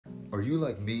Are you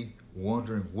like me,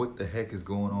 wondering what the heck is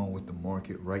going on with the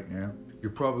market right now?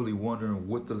 You're probably wondering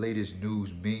what the latest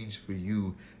news means for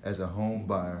you as a home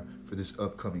buyer for this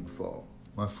upcoming fall.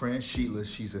 My friend Sheila,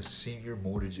 she's a senior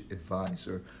mortgage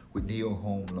advisor with Neo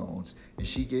Home Loans, and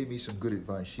she gave me some good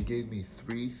advice. She gave me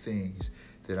 3 things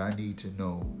that I need to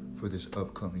know for this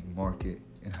upcoming market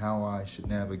and how I should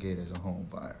navigate as a home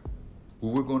buyer.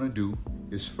 What we're going to do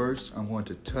is first, I'm going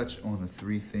to touch on the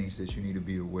 3 things that you need to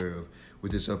be aware of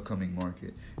with this upcoming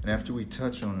market. And after we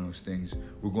touch on those things,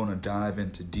 we're going to dive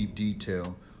into deep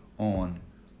detail on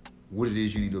what it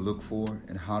is you need to look for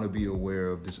and how to be aware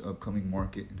of this upcoming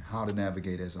market and how to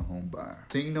navigate as a home buyer.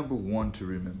 Thing number 1 to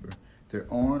remember, there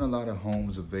aren't a lot of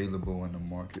homes available in the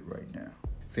market right now.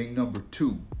 Thing number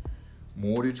 2,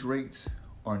 mortgage rates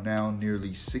are now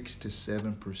nearly 6 to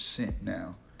 7%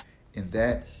 now, and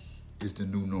that is the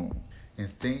new normal. And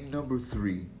thing number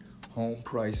 3, home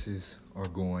prices are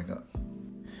going up.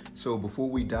 So before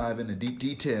we dive into deep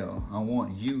detail, I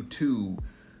want you to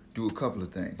do a couple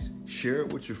of things. Share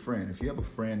it with your friend. If you have a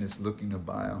friend that's looking to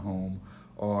buy a home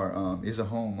or is a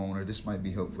homeowner, this might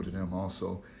be helpful to them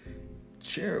also.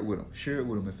 Share it with them. Share it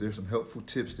with them if there's some helpful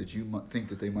tips that you might think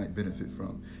that they might benefit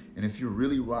from. And if you're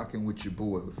really rocking with your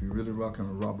boy, if you're really rocking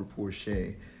with Robert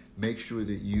Porcha, make sure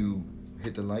that you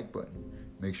hit the like button.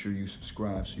 Make sure you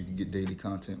subscribe so you can get daily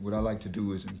content. What I like to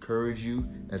do is encourage you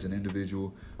as an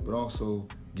individual, but also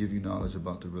give you knowledge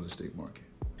about the real estate market.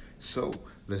 So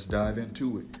let's dive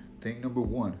into it. Thing number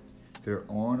 1, there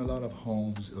aren't a lot of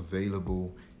homes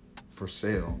available for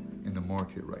sale in the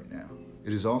market right now.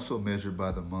 It is also measured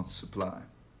by the month's supply,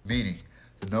 meaning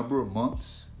the number of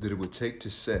months that it would take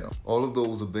to sell all of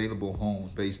those available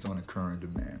homes based on the current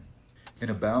demand.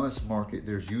 In a balanced market,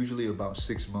 there's usually about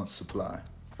 6 months supply.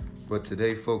 But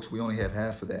today, folks, we only have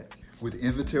half of that. With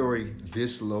inventory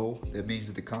this low, that means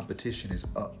that the competition is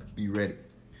up. Be ready.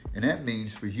 And that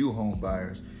means for you home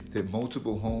buyers that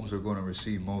multiple homes are going to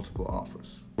receive multiple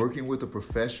offers. Working with a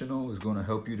professional is going to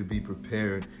help you to be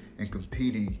prepared and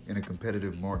competing in a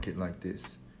competitive market like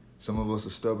this. Some of us are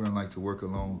stubborn and like to work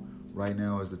alone. Right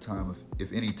now is the time,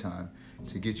 if any time,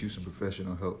 to get you some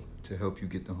professional help to help you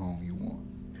get the home you want.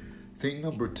 Thing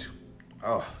number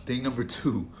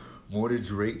 2,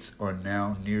 mortgage rates are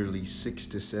now nearly 6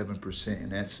 to 7%,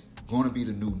 and that's going to be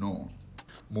the new norm.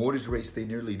 Mortgage rates, they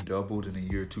nearly doubled in the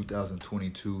year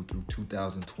 2022 through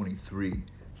 2023.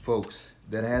 Folks,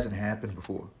 that hasn't happened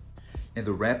before. And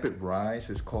the rapid rise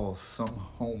has caused some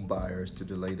home buyers to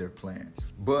delay their plans.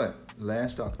 But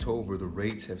last October, the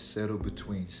rates have settled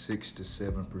between 6 to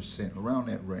 7%, around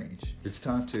that range. It's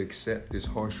time to accept this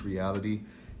harsh reality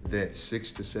that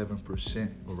 6 to 7%,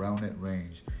 around that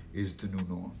range, is the new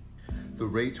norm. The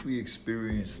rates we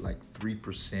experienced like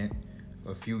 3%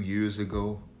 a few years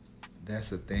ago,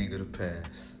 that's a thing of the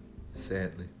past.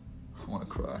 Sadly, I want to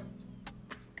cry.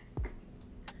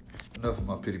 Enough of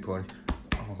my pity party.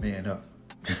 I'm a man up.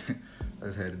 I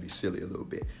just had to be silly a little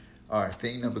bit. All right,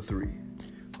 thing number 3.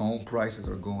 Home prices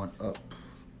are going up.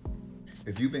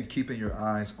 If you've been keeping your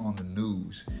eyes on the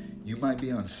news, you might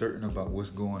be uncertain about what's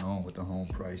going on with the home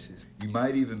prices. You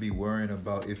might even be worrying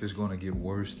about if it's going to get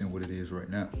worse than what it is right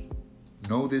now.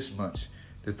 Know this much,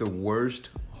 that the worst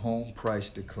home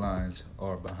price declines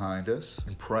are behind us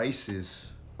and prices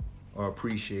are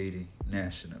appreciating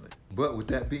nationally. But with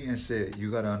that being said, you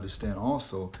got to understand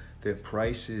also that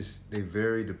prices, they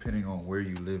vary depending on where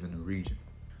you live in the region.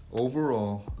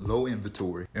 Overall, low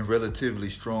inventory and relatively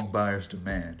strong buyers'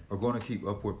 demand are going to keep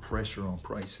upward pressure on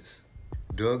prices.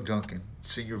 Doug Duncan,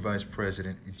 Senior Vice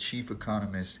President and Chief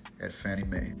Economist at Fannie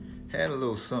Mae, had a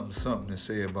little something to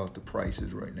say about the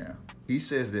prices right now. He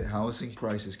says that housing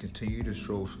prices continue to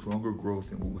show stronger growth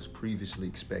than what was previously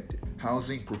expected.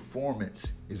 Housing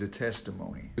performance is a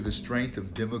testimony to the strength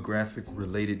of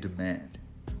demographic-related demand.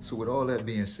 So with all that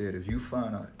being said, if you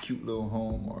find a cute little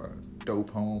home or a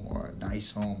dope home or a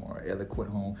nice home or an eloquent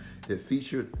home that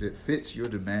fits your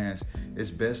demands, it's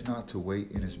best not to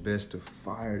wait, and it's best to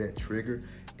fire that trigger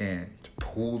and to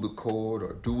pull the cord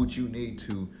or do what you need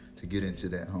to get into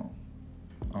that home.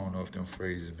 I don't know if them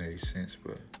phrases made sense,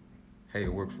 but hey,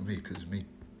 it worked for me because it's me.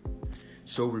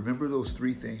 So remember those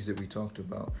 3 things that we talked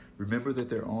about. Remember that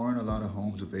there aren't a lot of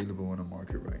homes available in the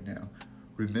market right now.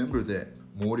 Remember that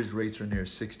mortgage rates are near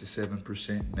 6 to 7%,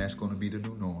 and that's going to be the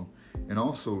new norm. And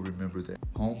also remember that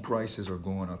home prices are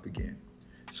going up again.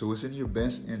 So it's in your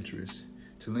best interest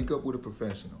to link up with a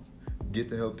professional, get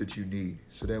the help that you need,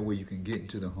 so that way you can get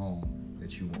into the home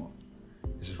that you want.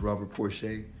 This is Robert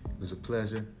Porcha. It was a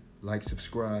pleasure. Like,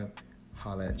 subscribe,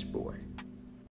 holla at your boy.